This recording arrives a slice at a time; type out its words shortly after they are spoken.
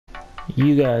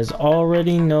You guys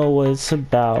already know what it's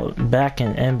about. Back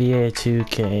in NBA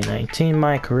 2K19,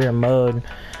 my career mode,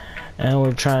 and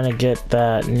we're trying to get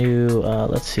that new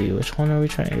let's see, which one are we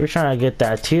trying? We're trying to get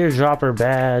that teardropper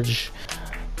badge.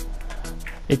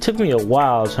 It took me a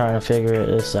while trying to figure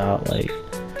this out. Like,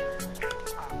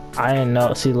 I didn't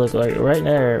know. See, look, like right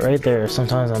there,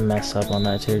 sometimes I mess up on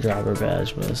that teardropper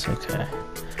badge, but it's okay.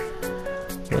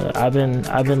 But I've been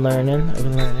learning.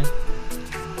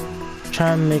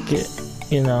 Trying to make it,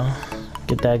 you know,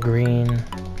 get that green.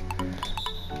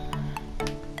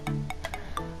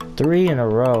 3 in a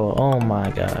row. Oh my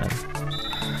god.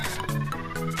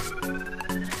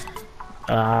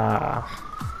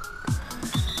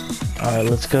 Alright,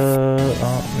 let's go.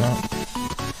 Oh no.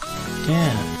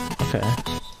 Yeah, okay.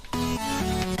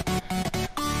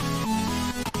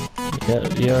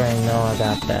 Yep, you already know I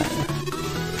got that.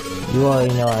 You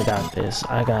already know I got this.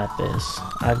 I got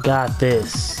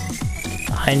this.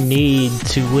 I need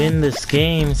to win this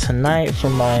game tonight for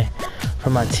my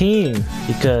team,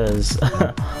 because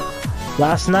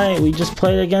last night we just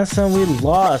played against them. We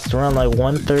lost around like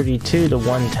 132 to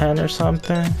 110 or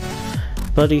something.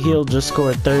 Buddy Hield just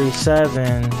scored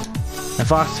 37, and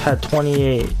Fox had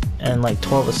 28 and like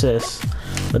 12 assists,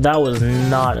 but that was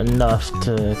not enough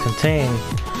to contain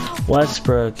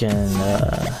Westbrook and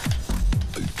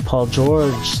Paul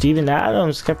George. Steven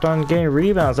Adams kept on getting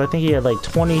rebounds. I think he had like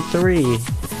 23.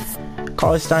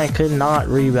 Cauley-Stein could not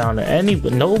rebound.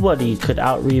 Nobody could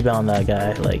out-rebound that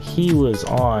guy. Like, he was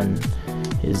on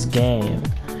his game.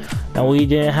 And we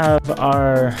didn't have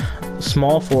our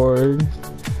small forward.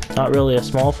 Not really a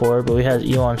small forward, but we had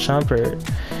Elon Shumpert.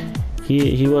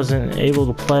 He wasn't able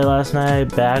to play last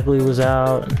night. Bagley was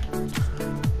out.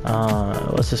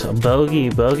 What's this? Bogey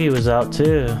was out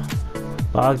too.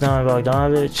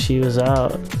 Bogdanovich, he was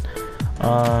out.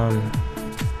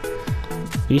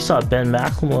 You saw Ben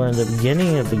McLemore in the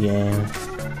beginning of the game.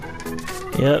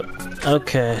 Yep.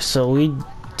 Okay, so we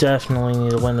definitely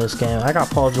need to win this game. I got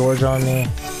Paul George on me.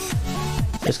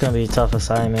 It's gonna be a tough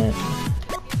assignment.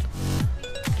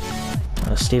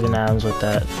 Steven Adams with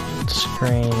that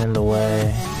screen in the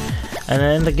way. And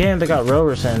then in the game they got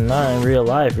Roberson. Not in real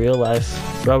life. Real life,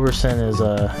 Roberson is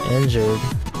injured.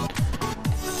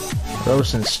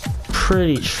 Roberson's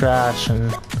pretty trash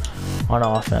on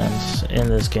offense in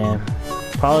this game.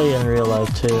 Probably in real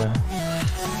life too.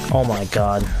 Oh my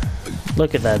god.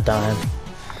 Look at that dime.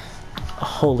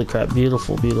 Holy crap.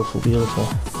 Beautiful, beautiful, beautiful.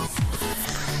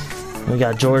 We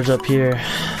got George up here.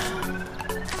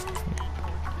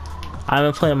 I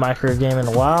haven't played my career game in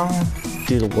a while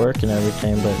due to work and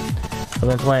everything, but I've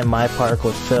been playing My Park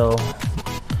with Phil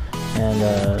and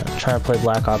trying to play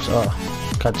Black Ops. Oh,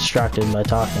 got distracted by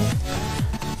talking.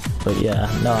 But yeah,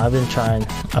 no, I've been trying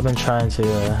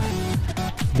to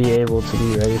be able to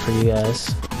be ready for you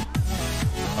guys.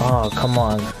 Oh, come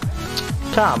on.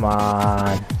 Come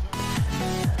on.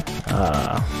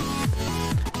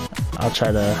 I'll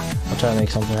try to make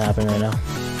something happen right now.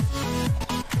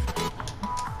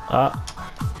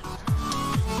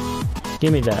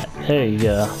 Give me that. There you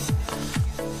go.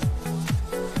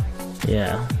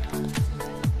 Yeah.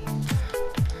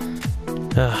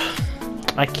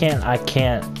 I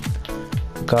can't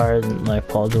guard like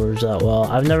Paul George that well.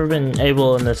 I've never been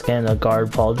able in this game to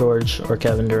guard Paul George or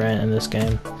Kevin Durant in this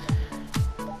game.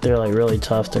 They're like really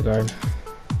tough to guard.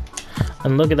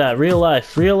 And look at that, real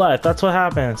life, that's what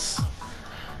happens.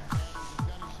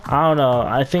 I don't know,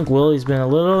 I think Willie's been a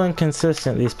little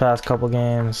inconsistent these past couple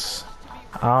games.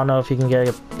 I don't know if he can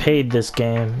get paid this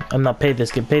game. I'm not paid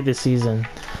this game, paid this season.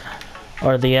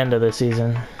 Or the end of the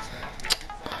season.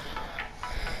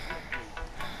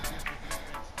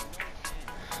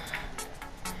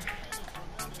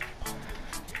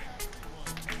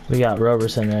 We got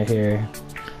Roberson right here.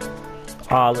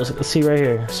 Oh, let's see right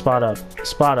here. Spot up.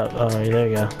 Oh, there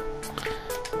you go.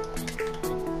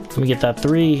 Let me get that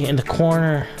 3 in the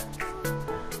corner.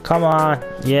 Come on.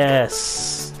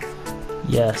 Yes.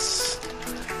 Yes.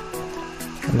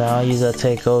 Now I'll use that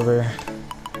takeover.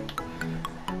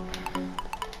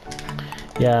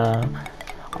 Yeah.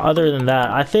 Other than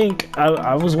that, I think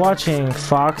I was watching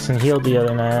Fox and Hield the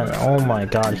other night. Oh my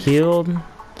god, Hield.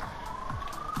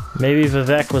 Maybe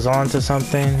Vivek was on to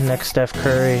something. Next Steph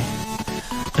Curry.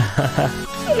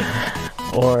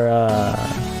 Or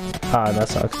that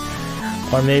sucks.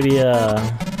 Or maybe you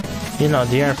know,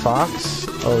 De'Aaron Fox.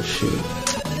 Oh shoot.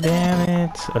 Damn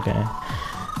it. Okay.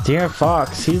 De'Aaron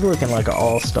Fox, he's looking like an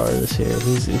all-star this year.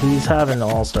 He's having an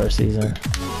all-star season.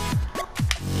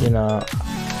 You know,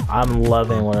 I'm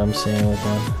loving what I'm seeing with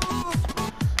him.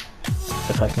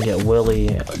 If I can get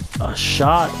Willie a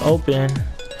shot open.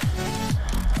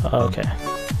 Okay.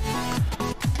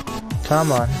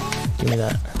 Come on. Give me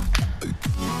that.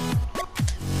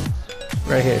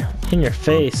 Right here. In your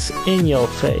face. In your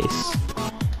face.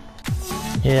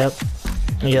 Yep.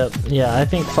 Yep. Yeah, I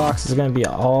think Fox is going to be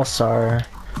an all-star.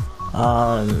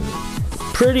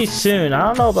 Pretty soon. I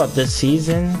don't know about this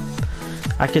season.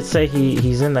 I could say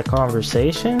he's in the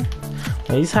conversation.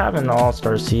 But he's having an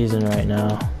all-star season right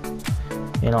now.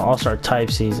 You know, all-star type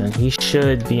season. He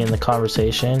should be in the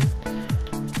conversation.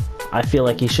 I feel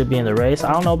like he should be in the race.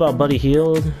 I don't know about Buddy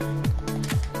Hield,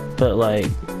 but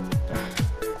like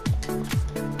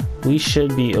we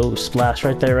should be. Oh, splash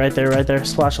right there, right there, right there.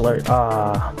 Splash alert.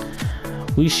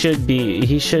 We should be.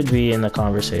 He should be in the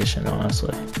conversation.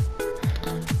 Honestly,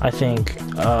 I think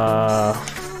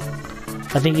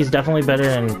he's definitely better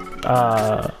than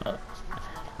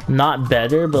not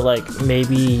better, but like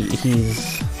maybe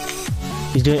he's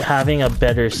having a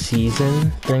better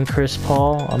season than Chris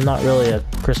Paul. I'm not really a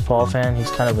Chris Paul fan. He's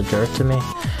kind of a jerk to me.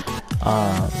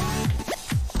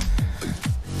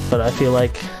 But I feel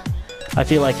like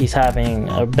he's having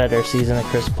a better season than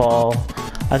Chris Paul.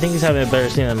 I think he's having a better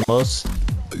season than most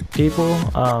people.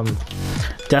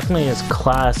 Definitely his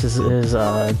class, his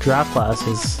draft class,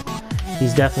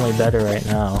 he's definitely better right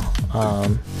now.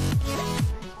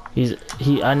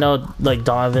 I know like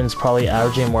Donovan's probably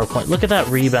averaging more points. Look at that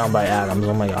rebound by Adams.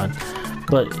 Oh my god.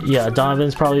 But yeah,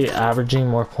 Donovan's probably averaging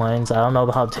more points. I don't know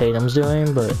how Tatum's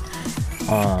doing, but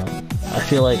I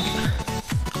feel like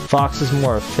Fox is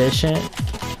more efficient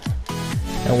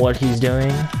in what he's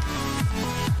doing.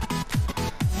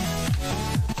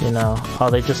 You know, oh,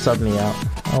 they just subbed me out.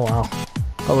 Oh wow.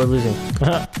 Oh, we're losing.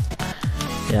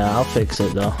 Yeah, I'll fix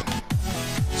it though.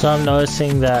 So I'm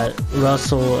noticing that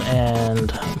Russell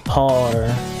and Paul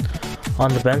are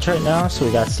on the bench right now. So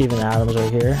we got Steven Adams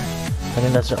right here. I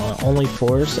think that's our only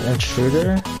force, and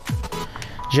Schroeder.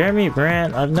 Jeremy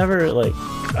Grant, I've never like.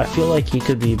 I feel like he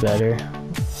could be better.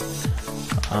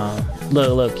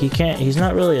 Look, he can't. He's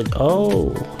not really a.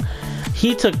 Oh,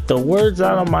 he took the words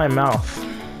out of my mouth.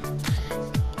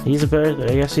 He's a better.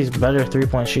 I guess he's a better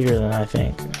three-point shooter than I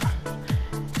think.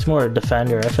 He's more a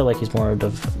defender. I feel like he's more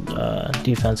a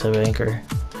defensive anchor.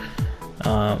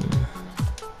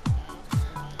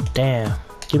 Damn.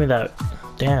 Give me that.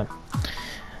 Damn.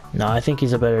 No, I think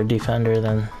he's a better defender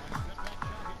than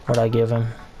what I give him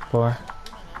for.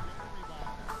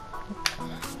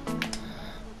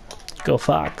 Go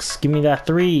Fox. Give me that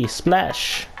three.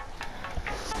 Splash.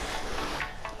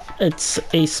 It's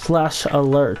a splash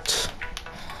alert.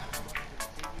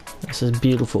 This is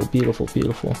beautiful, beautiful,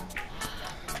 beautiful.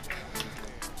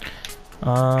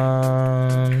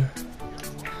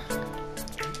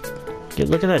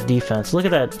 Look at that defense. Look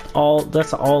at that.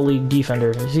 That's an all-league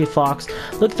defender. You see Fox?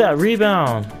 Look at that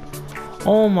rebound.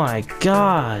 Oh my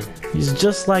god. He's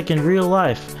just like in real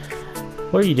life.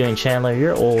 What are you doing, Chandler?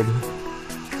 You're old.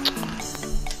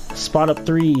 Spot up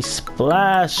three.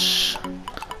 Splash.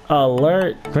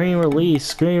 Alert. Green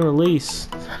release. Green release.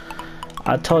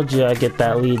 I told you I'd get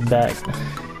that lead back.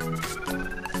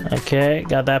 Okay.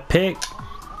 Got that pick.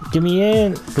 Give me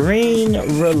in. Green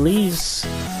release.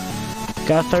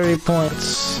 Got 30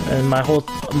 points, and the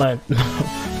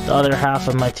other half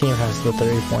of my team has the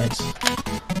 30 points.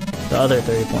 The other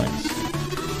 30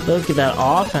 points. Look at that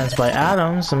offense by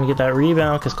Adams. Let me get that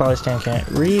rebound because Cauley Stan can't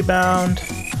rebound.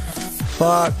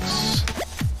 Fox.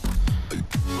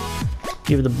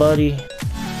 Give it to Buddy.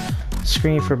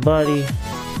 Screen for Buddy.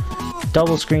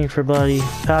 Double screen for Buddy.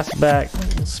 Pass it back.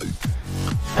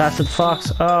 Pass it to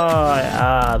Fox. Oh,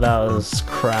 that was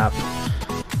crap.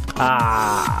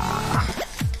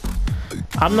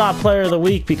 I'm not player of the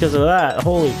week because of that.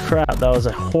 Holy crap, that was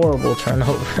a horrible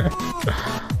turnover.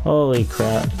 Holy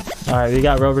crap. Alright, we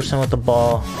got Roberson with the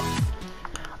ball.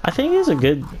 I think he's a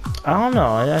good... I don't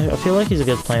know. I feel like he's a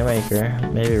good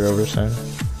playmaker. Maybe Roberson.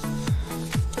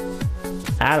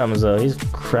 Adams, though, he's a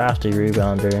crafty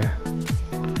rebounder.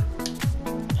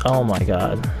 Oh my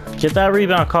god. Get that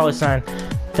rebound, Cauley Stein.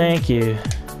 Thank you.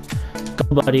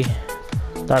 Go, buddy.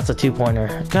 That's a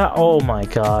two-pointer. God, oh my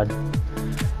god.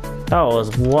 That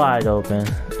was wide open.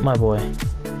 My boy.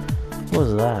 What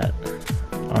was that?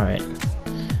 Alright.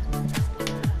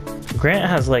 Grant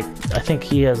has like, I think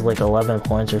he has like 11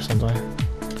 points or something.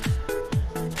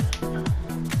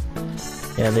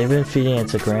 Yeah, they've been feeding it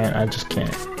to Grant. I just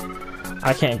can't.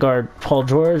 I can't guard Paul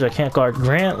George. I can't guard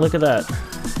Grant. Look at that.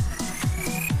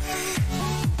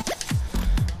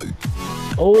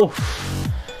 Oh.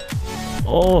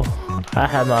 Oh. I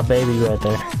had my baby right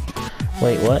there.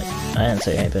 Wait, what? I didn't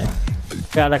say anything.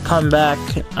 Gotta come back.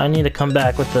 I need to come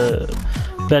back with the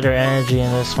better energy in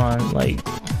this one. Like,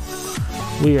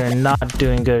 we are not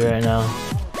doing good right now.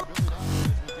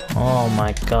 Oh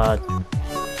my god.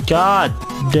 God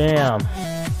damn.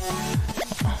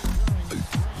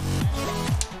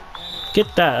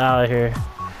 Get that out of here.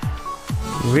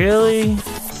 Really?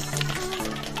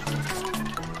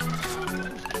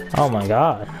 Oh my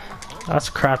god. That's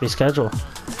a crappy schedule.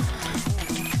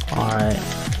 Alright.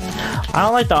 I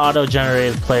don't like the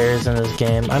auto-generated players in this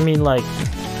game. I mean, like,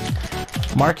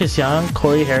 Marcus Young,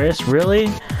 Corey Harris, really?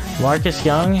 Marcus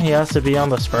Young, he has to be on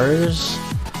the Spurs?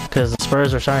 Because the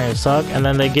Spurs are starting to suck, and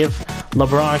then they give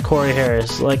LeBron Corey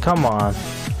Harris. Like, come on.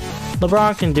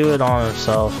 LeBron can do it on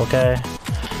himself, okay?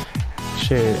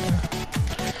 Shoot.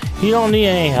 You don't need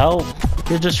any help.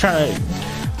 You're just trying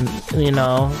to, you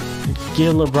know,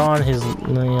 give LeBron his,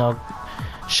 you know,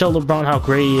 show LeBron how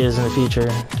great he is in the future.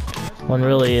 When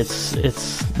really it's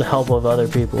the help of other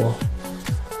people.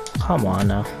 Come on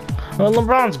now. Well,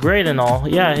 LeBron's great and all.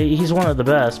 Yeah, he's one of the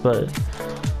best, but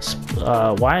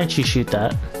why didn't you shoot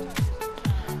that?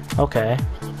 Okay.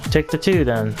 Take the 2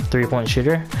 then, 3-point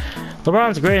shooter.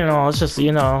 LeBron's great and all. It's just,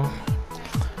 you know,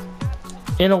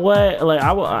 in a way, like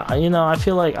you know, I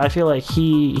feel like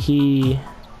he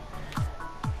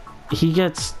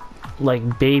gets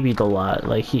like babied a lot.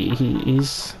 Like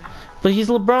he's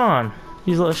LeBron.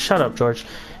 Shut up, George.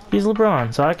 He's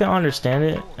LeBron, so I can understand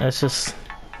it. It's just,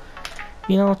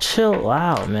 you know, chill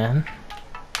out, man.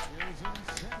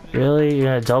 Really? You're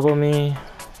gonna double me?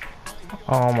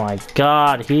 Oh my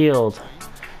god, healed.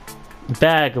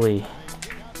 Bagley.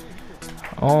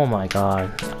 Oh my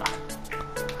god.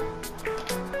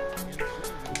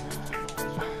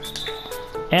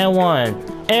 And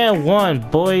one,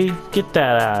 boy. Get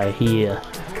that out of here.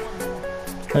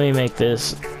 Let me make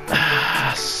this.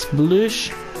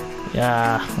 Sploosh?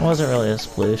 Yeah, it wasn't really a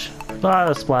sploosh,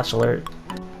 but a splash alert.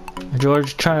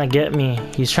 George trying to get me.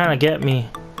 He's trying to get me.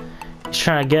 He's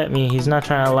trying to get me. He's not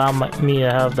trying to allow me to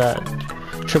have that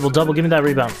triple double. Give me that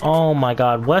rebound. Oh my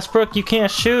god. Westbrook, you can't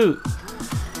shoot.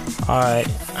 Alright.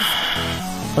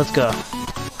 Let's go.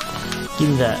 Give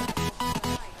me that.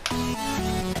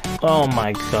 Oh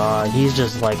my god. He's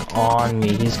just like on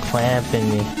me. He's clamping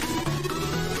me.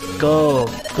 Go.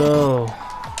 Go.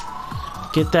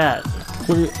 Get that.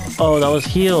 Oh, that was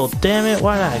healed. Damn it.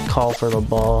 Why did I call for the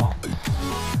ball?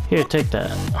 Here, take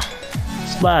that.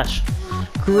 Splash.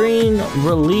 Green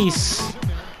release.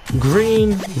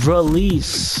 Green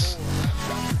release.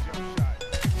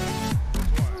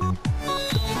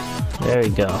 There we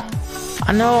go.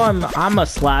 I know I'm a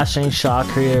slashing shot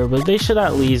creator, but they should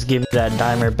at least give me that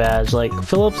dimer badge. Like,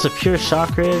 Philip's a pure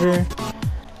shot creator,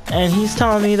 and he's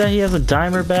telling me that he has a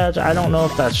dimer badge. I don't know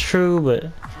if that's true, but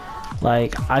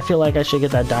like, I feel like I should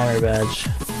get that dimer badge.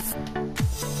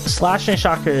 Slashing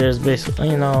shot creator is basically,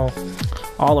 you know,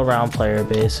 all-around player,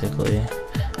 basically.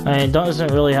 I mean,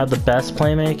 doesn't really have the best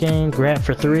playmaking. Grant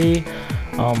for 3.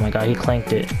 Oh my god, he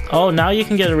clanked it. Oh, now you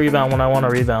can get a rebound when I want a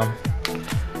rebound.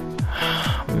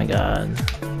 Oh my god.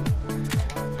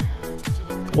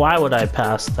 Why would I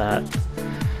pass that?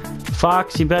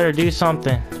 Fox, you better do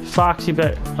something. Fox, you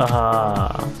better...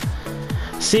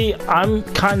 See, I'm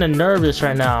kind of nervous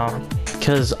right now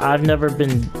because I've never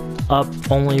been up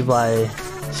only by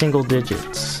single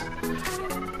digits.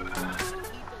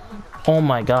 Oh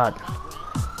my god.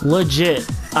 Legit,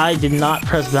 I did not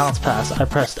press bounce pass. I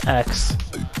pressed X.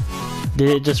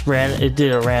 It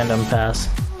did a random pass.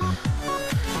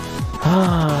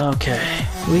 Okay.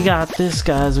 We got this,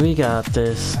 guys. We got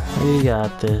this. We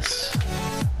got this.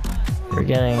 We're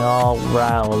getting all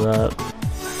riled up.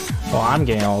 Well, I'm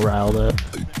getting all riled up.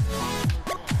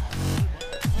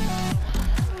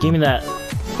 Give me that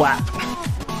whap.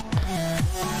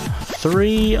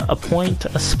 3, a point,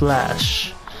 a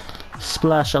splash.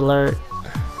 Splash alert.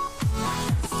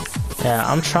 Yeah,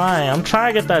 I'm trying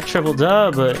to get that triple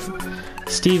dub, but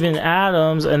Steven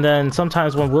Adams, and then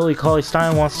sometimes when Willie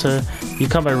Cauley-Stein wants to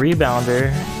become a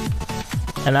rebounder,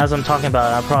 and as I'm talking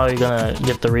about it, I'm probably gonna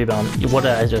get the rebound. What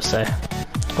did I just say?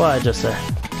 What did I just say?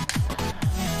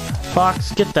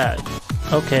 Fox, get that.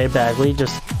 Okay, Bagley,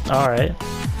 just... Alright.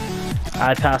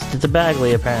 I passed it to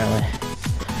Bagley, apparently.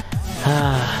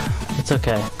 It's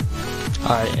okay.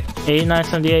 Alright,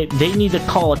 89-78. They need to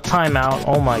call a timeout.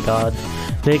 Oh my god.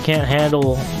 They can't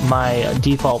handle my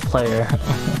default player.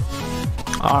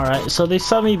 Alright, so they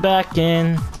sub me back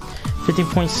in.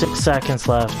 15.6 seconds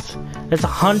left. It's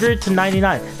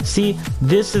 100-99. See,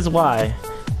 this is why.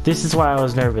 This is why I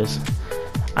was nervous.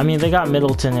 I mean, they got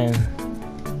Middleton in.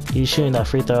 He's shooting that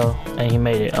free throw, and he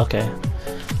made it. Okay.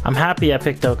 I'm happy I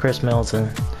picked up Chris Middleton.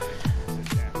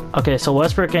 Okay, so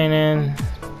Westbrook ain't in.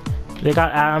 They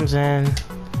got Adams in.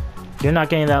 You're not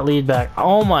getting that lead back.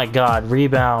 Oh my god,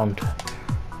 rebound.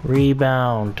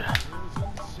 Rebound.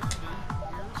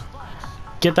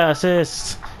 Get that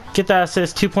assist. Get that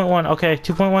assist. 2.1. Okay,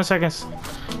 2.1 seconds.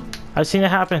 I've seen it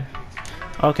happen.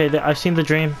 Okay, I've seen the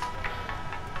dream.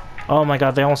 Oh my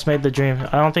god, they almost made the dream.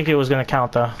 I don't think it was gonna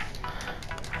count though.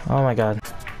 Oh my god.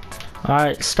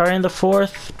 Alright, starting the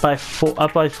fourth by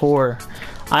up by 4.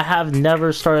 I have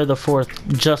never started the fourth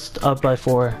just up by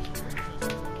 4.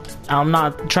 I'm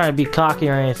not trying to be cocky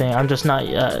or anything. I'm just not,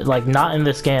 like, not in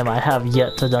this game. I have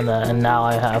yet to done that, and now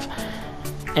I have.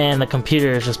 And the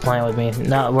computer is just playing with me.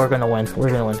 Now we're gonna win. We're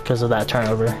gonna win because of that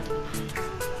turnover.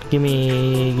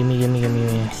 Gimme.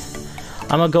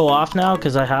 I'm gonna go off now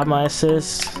because I have my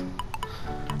assists.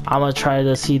 I'm gonna try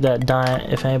to see that dime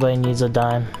if anybody needs a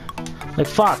dime. Like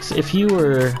Fox, if you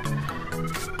were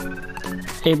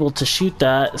able to shoot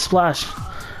that splash.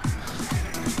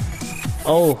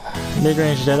 Oh,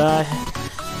 mid-range Jedi.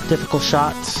 Difficult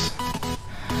shots.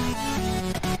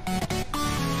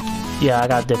 Yeah, I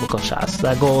got difficult shots.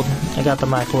 That gold, I got the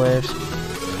microwaves.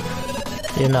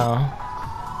 You know.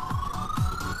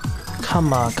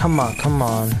 Come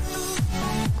on.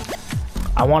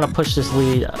 I want to push this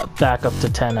lead back up to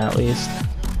 10 at least.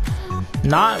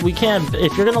 We can't,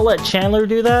 if you're gonna let Chandler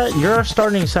do that, you're our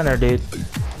starting center, dude.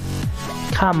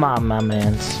 Come on, my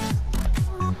mans.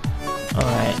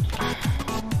 Alright.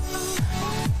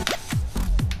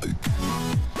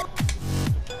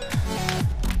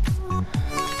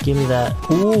 Give me that.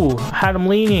 Ooh, I had him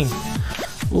leaning.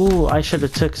 Ooh, I should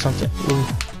have took something. Ooh.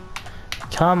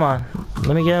 Come on.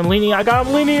 Let me get him leaning. I got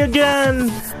him leaning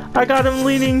again! I got him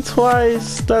leaning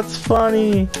twice. That's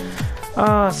funny.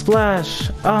 Ah, splash.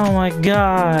 Oh my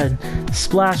god.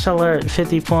 Splash alert,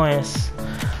 50 points.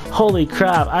 Holy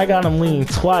crap, I got him leaning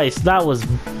twice. That was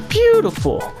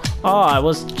beautiful. Oh, I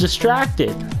was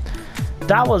distracted.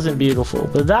 That wasn't beautiful,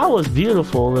 but that was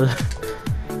beautiful.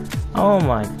 Oh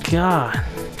my god.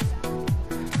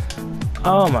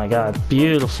 Oh my god,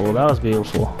 beautiful. That was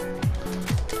beautiful.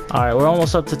 Alright, we're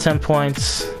almost up to 10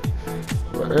 points.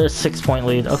 6-point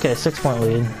lead. Okay, 6-point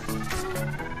lead.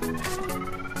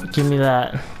 Give me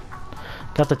that.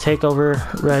 Got the takeover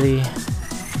ready.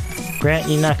 Grant,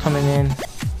 you're not coming in.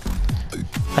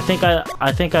 I think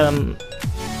I'm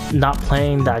not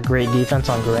playing that great defense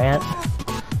on Grant.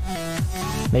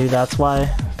 Maybe that's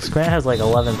why. Because Grant has like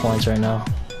 11 points right now.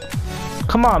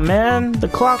 Come on, man. The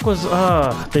clock was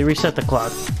they reset the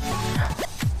clock.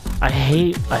 I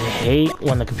hate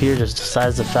when the computer just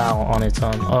decides to foul on its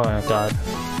own. Oh my god.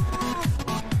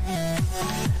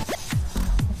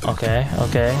 Okay.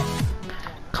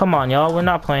 Come on, y'all. We're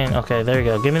not playing. Okay, there you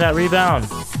go. Give me that rebound.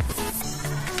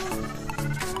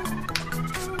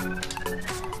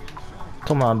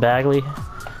 Come on, Bagley.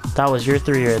 That was your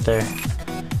 3 right there.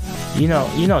 You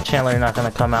know Chandler not gonna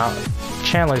come out.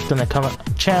 Chandler's gonna come out.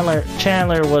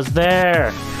 Chandler was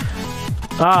there.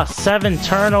 7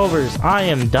 turnovers. I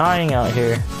am dying out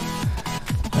here.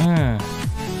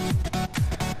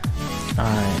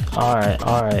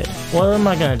 Alright. What am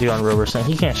I gonna do on Roberson?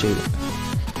 He can't shoot it.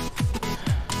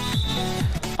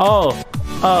 Oh,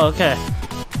 okay.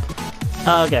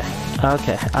 Okay.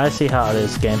 I see how it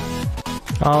is, game.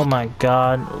 Oh my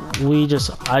god.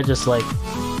 I just like,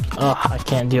 I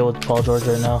can't deal with Paul George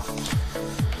right now.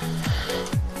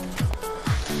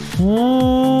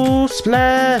 Ooh,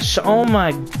 splash! Oh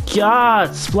my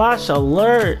god, splash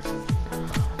alert!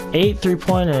 8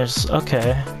 3-pointers,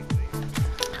 okay.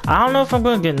 I don't know if I'm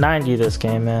gonna get 90 this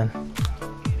game, man.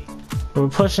 We're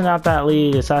pushing out that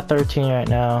lead, it's at 13 right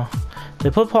now.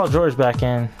 They put Paul George back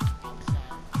in.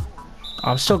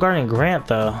 I'm still guarding Grant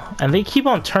though, and they keep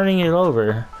on turning it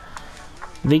over.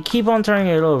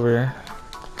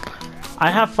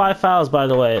 I have 5 fouls, by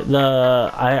the way.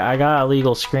 I got a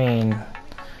legal screen.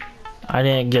 I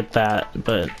didn't get that,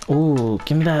 but ooh,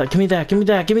 give me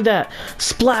that.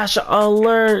 Splash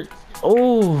alert.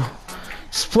 Ooh,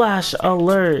 splash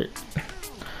alert.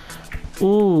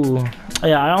 Ooh,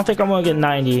 yeah, I don't think I'm gonna get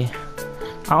 90.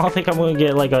 I don't think I'm gonna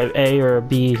get like a A or a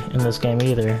B in this game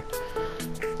either.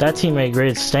 That teammate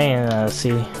grade staying in that C.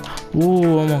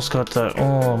 Ooh, almost got that.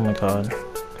 Oh my god.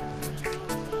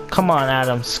 Come on,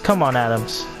 Adams.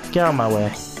 Get out of my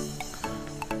way.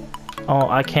 Oh,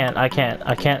 I can't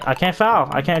foul.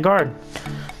 I can't guard.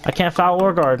 I can't foul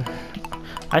or guard.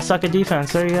 I suck at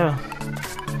defense. There you go.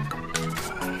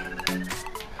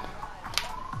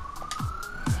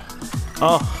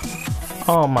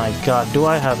 Oh my god. Do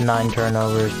I have 9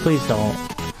 turnovers? Please don't.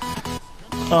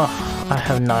 Oh, I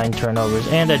have 9 turnovers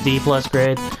and a D+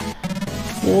 grade.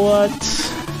 What?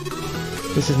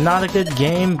 This is not a good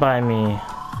game by me.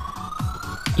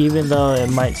 Even though it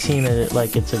might seem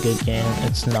like it's a good game,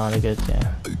 it's not a good game.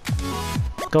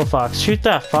 Go Fox. Shoot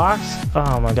that, Fox!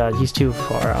 Oh my god, he's too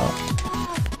far out.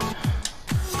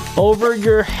 Over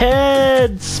your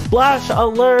head! Splash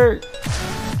alert!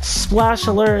 Splash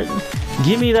alert!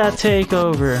 Give me that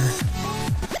takeover.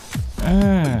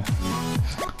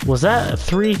 Was that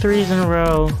 3 threes in a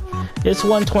row? It's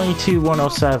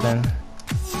 122-107.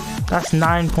 That's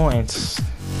 9 points.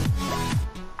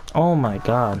 Oh my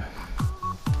god.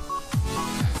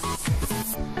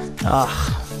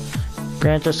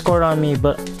 Grant just scored on me,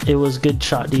 but it was good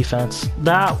shot defense.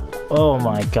 Oh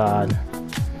my god.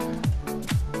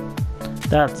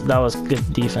 That was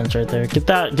good defense right there. Get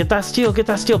that steal,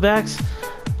 Bags.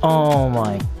 Oh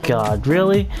my god,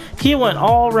 really? He went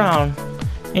all around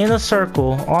in a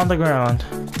circle on the ground.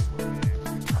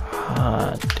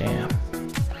 Ah, damn.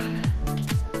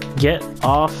 Get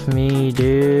off me,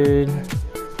 dude.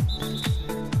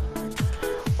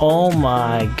 Oh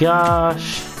my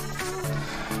gosh.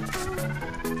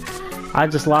 I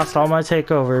just lost all my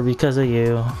takeover because of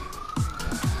you.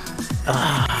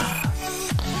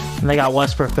 And they got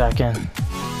Westbrook back in.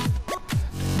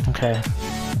 Okay.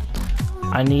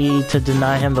 I need to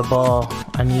deny him the ball.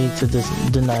 I need to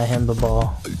deny him the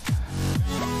ball.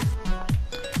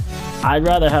 I'd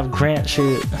rather have Grant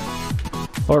shoot.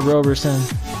 Or Roberson.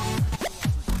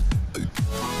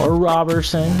 Or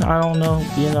Robertson. I don't know.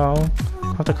 You know.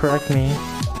 Have to correct me.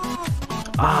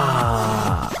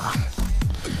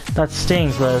 That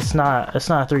stings, but it's not a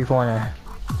 3-pointer.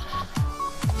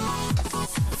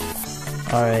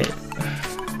 Alright.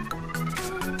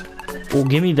 Oh,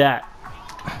 give me that.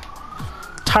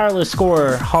 Tireless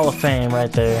scorer, Hall of Fame right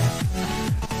there.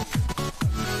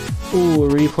 Ooh, a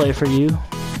replay for you.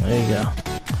 There you go.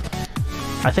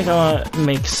 I think I want to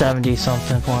make 70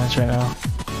 something points right now.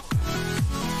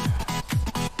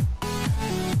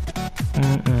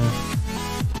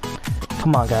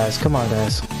 Come on, guys. Come on,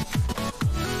 guys.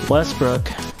 Westbrook.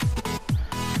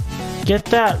 Get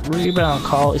that rebound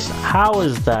call. How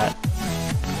is that?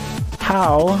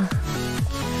 How?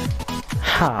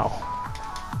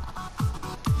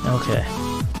 Okay.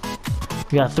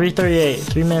 We got 3:38.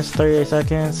 3 minutes, 38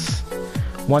 seconds.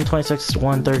 126 to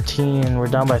 113. We're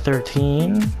down by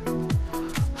 13.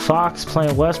 Fox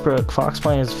playing Westbrook. Fox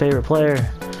playing his favorite player.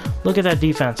 Look at that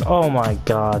defense. Oh my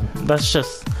god. That's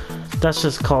just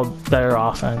called better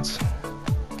offense.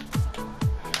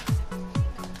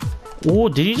 Ooh,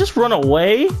 did he just run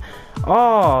away?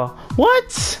 Oh,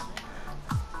 what?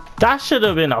 That should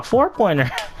have been a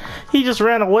 4-pointer. He just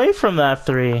ran away from that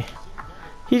 3.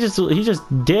 He just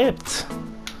dipped.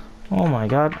 Oh my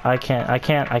god. I can't.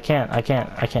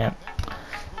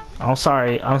 I'm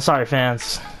sorry,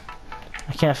 fans.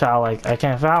 I can't foul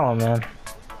him, man.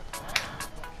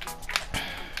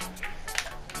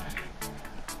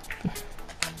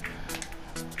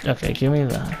 Okay, give me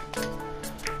that.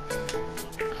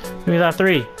 Give me that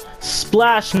 3.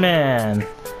 Splash man.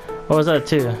 Or was that a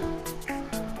 2?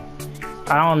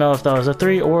 I don't know if that was a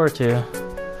 3 or a 2.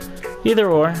 Either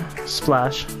or.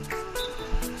 Splash.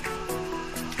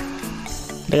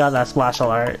 They got that splash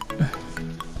alert.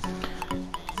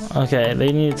 Okay,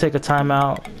 they need to take a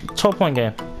timeout. 12-point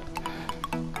game.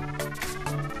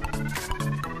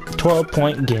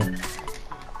 12-point game.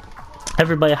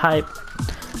 Everybody hype.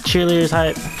 Cheerleaders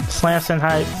hype. Slamson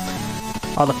hype.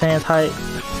 All the fans hype.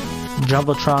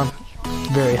 Jumbotron,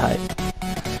 very hype.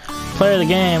 Player of the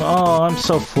game. Oh, I'm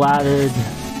so flattered.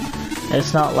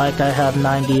 It's not like I have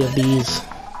 90 of these.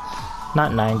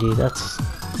 Not 90, that's...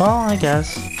 Well, I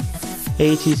guess.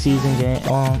 82 season game.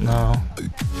 Oh, no.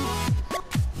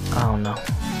 I don't know.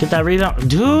 Get that rebound.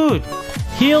 Dude!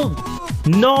 Healed!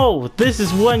 No! This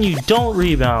is when you don't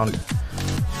rebound.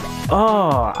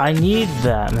 Oh, I need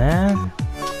that, man.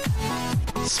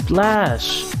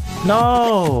 Splash.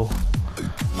 No!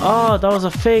 Oh, that was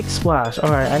a fake splash.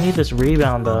 Alright, I need this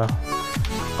rebound, though.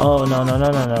 Oh, no.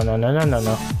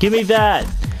 Give me that!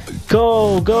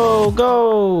 Go!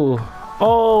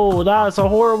 Oh, that's a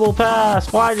horrible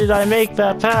pass. Why did I make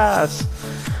that pass?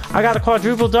 I got a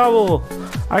quadruple double.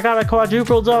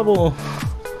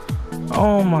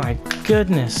 Oh my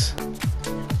goodness.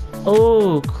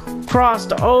 Oh,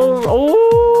 crossed.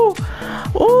 Oh.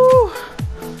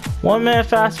 1 minute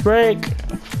fast break.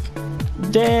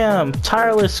 Damn,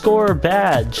 tireless scorer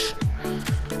badge.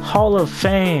 Hall of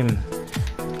Fame.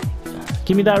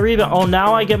 Give me that rebound. Oh,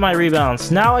 now I get my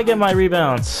rebounds.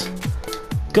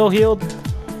 Go, Healed.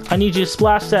 I need you to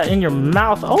splash that in your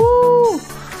mouth. Oh!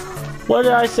 What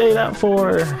did I say that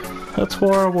for? That's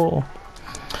horrible.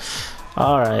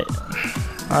 Alright.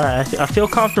 I feel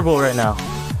comfortable right now.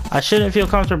 I shouldn't feel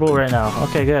comfortable right now.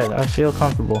 Okay, good. I feel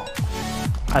comfortable.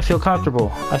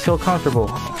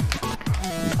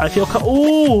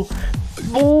 Ooh!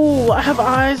 Ooh! I have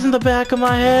eyes in the back of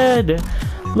my head.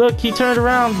 Look, he turned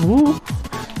around. Woo!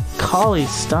 Macaulay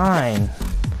Stein.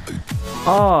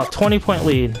 Oh, 20-point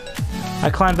lead. I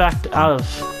climbed back out of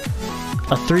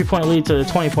a 3-point lead to a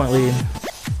 20-point lead.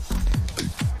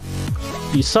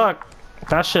 You suck.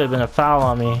 That should have been a foul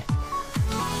on me.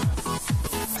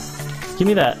 Give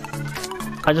me that.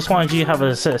 I just wanted you to have an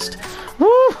assist.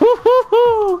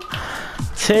 Woo-hoo-hoo-hoo!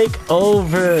 Take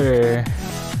over.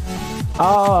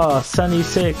 Oh,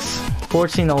 76,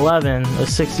 14-11, a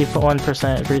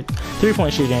 61%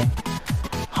 3-point shooting.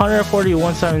 140,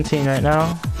 117 right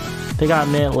now. They got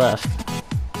a minute left.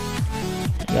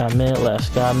 Got a minute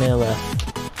left. Got a minute left.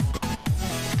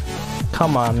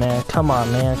 Come on, man. Come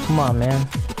on, man. Come on, man.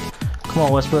 Come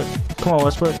on, Westbrook. Come on,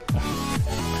 Westbrook.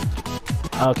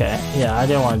 Okay. Yeah, I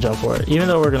didn't want to jump for it. Even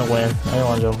though we're going to win, I didn't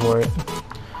want to jump for it.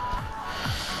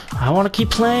 I want to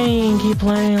keep playing. Keep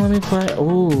playing. Let me play.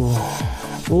 Ooh.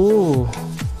 Ooh.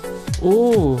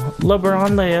 Ooh.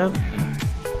 LeBron layup.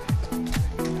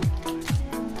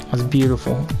 That's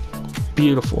beautiful.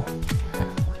 Beautiful.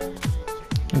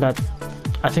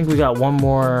 I think we got one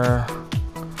more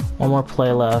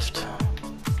play left.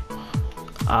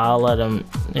 I'll let him.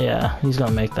 Yeah, he's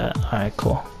gonna make that. Alright,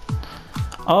 cool.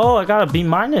 Oh, I got a B-.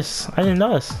 I didn't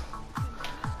notice.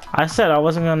 I said I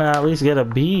wasn't gonna at least get a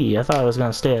B. I thought I was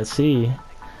gonna stay at C.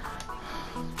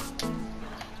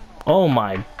 Oh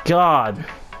my god.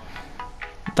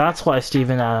 That's why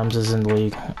Steven Adams is in the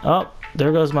league. Oh,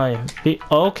 there goes my B.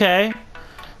 Okay.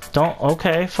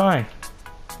 Okay, fine.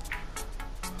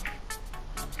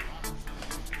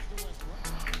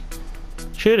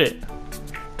 Shoot it.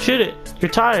 Shoot it.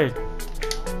 You're tired.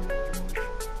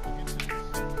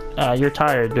 You're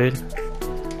tired, dude.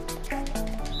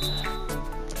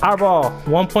 Our ball.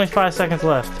 1.5 seconds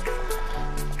left.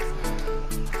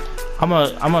 I'm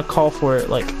gonna call for it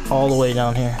like all the way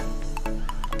down here.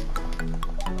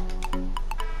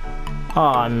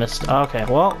 Oh, I missed. Okay,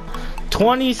 well,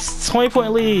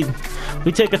 20-point lead.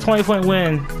 We take a 20-point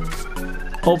win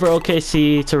over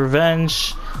OKC to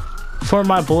revenge for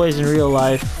my boys in real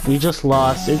life. We just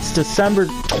lost. It's December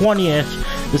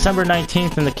 20th, December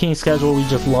 19th in the Kings schedule. We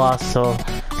just lost, so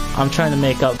I'm trying to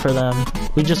make up for them.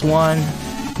 We just won.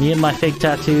 Me and my fake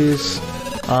tattoos,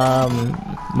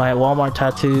 my Walmart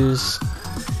tattoos.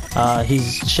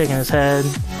 He's shaking his head.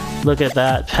 Look at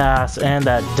that pass and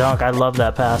that dunk. I love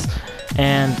that pass.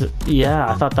 And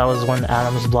yeah, I thought that was when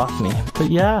Adams blocked me.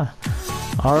 But yeah.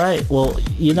 Alright, well,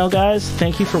 you know, guys,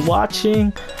 thank you for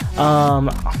watching.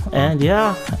 And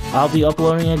yeah, I'll be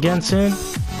uploading again soon.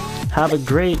 Have a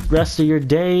great rest of your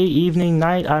day, evening,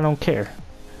 night. I don't care.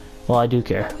 Well, I do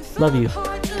care. Love you.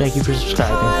 Thank you for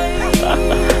subscribing.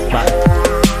 Bye.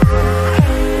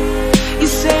 You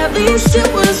say at least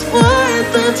it was